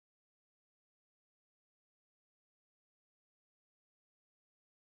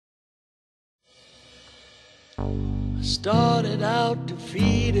I started out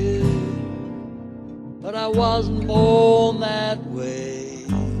defeated, but I wasn't born that way.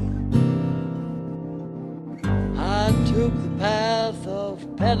 I took the path of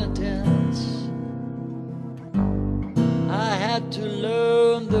penitence. I had to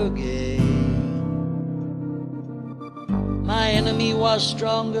learn the game. My enemy was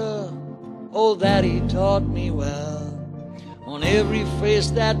stronger, oh that he taught me well. On every face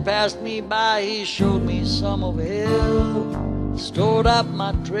that passed me by, he showed me some of hell. Stored up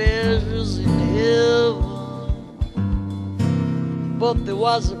my treasures in heaven, but there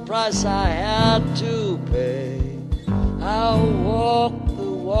was a price I had to pay. I walked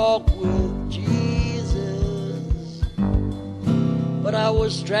the walk with Jesus, but I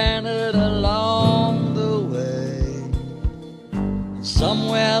was stranded along the way.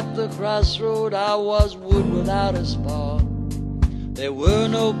 Somewhere at the crossroad I was wood without a spark. There were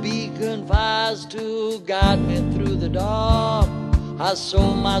no beacon fires to guide me through the dark. I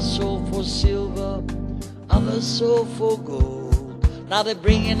sold my soul for silver, others sold for gold. Now they're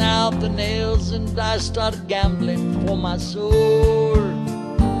bringing out the nails and I started gambling for my soul.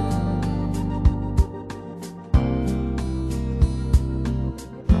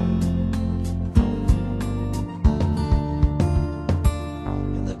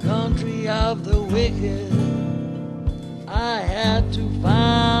 In the country of the wicked, I had to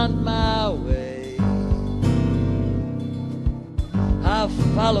find my way. I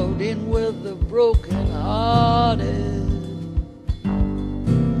followed in with the broken-hearted.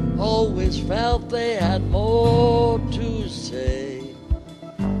 Always felt they had more to say.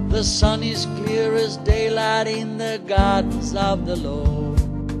 The sun is clear as daylight in the gardens of the Lord.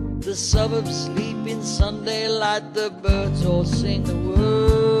 The suburbs sleep in Sunday light, the birds all sing the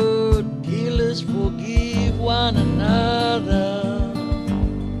word. Killers forgive one another,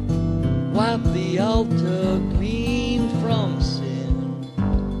 wipe the altar clean from sin,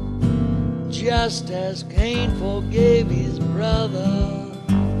 just as Cain forgave his brother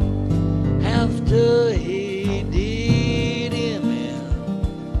after he did him in.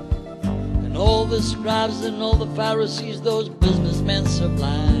 And all the scribes and all the Pharisees, those businessmen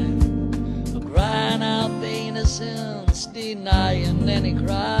sublime, are crying out the innocence, denying any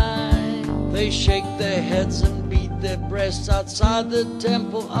crime. They shake their heads and beat their breasts outside the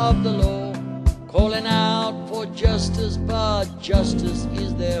temple of the law, calling out for justice, but justice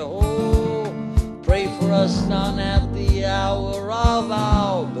is their whole. Pray for us now at the hour of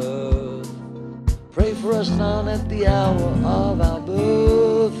our birth. Pray for us now at the hour of our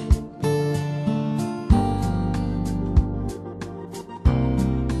birth.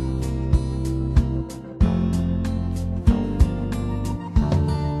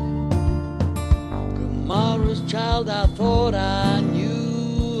 Tomorrow's child, I thought I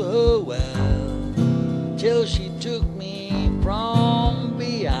knew her well, till she took me from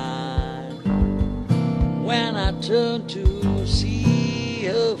behind. When I turned to see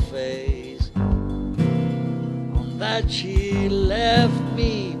her face, on that she left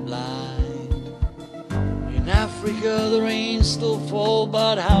me blind. In Africa the rain still falls,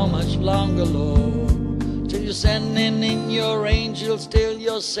 but how much longer, Lord? Till you're sending in your angels, till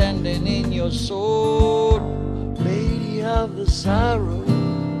you're sending in your sword. Lady of the sorrow,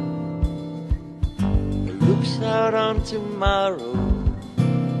 who looks out on tomorrow,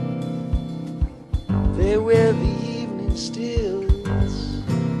 there where the evening stills.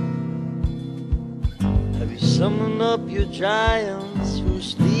 Have you summoned up your giants who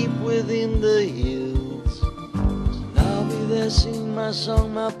sleep within the hills? So I'll be there singing my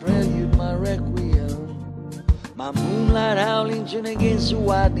song, my prelude, my requiem, my moonlight howling tune against the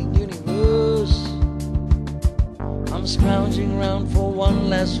widening universe. I'm scrounging round for one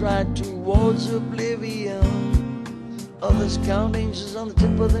last ride towards oblivion. Others count angels on the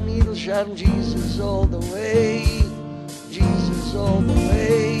tip of the needle, shouting Jesus all the way, Jesus all the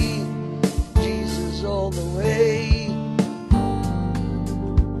way, Jesus all the way.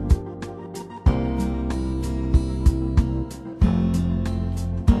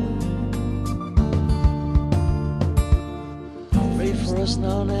 Pray for us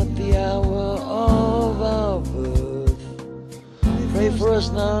now at the hour of our birth. Pray for us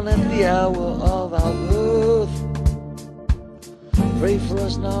now at the hour of our birth. Pray for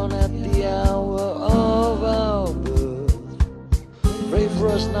us now at the hour of our birth. Pray for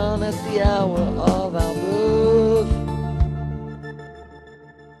us now at the hour of our birth.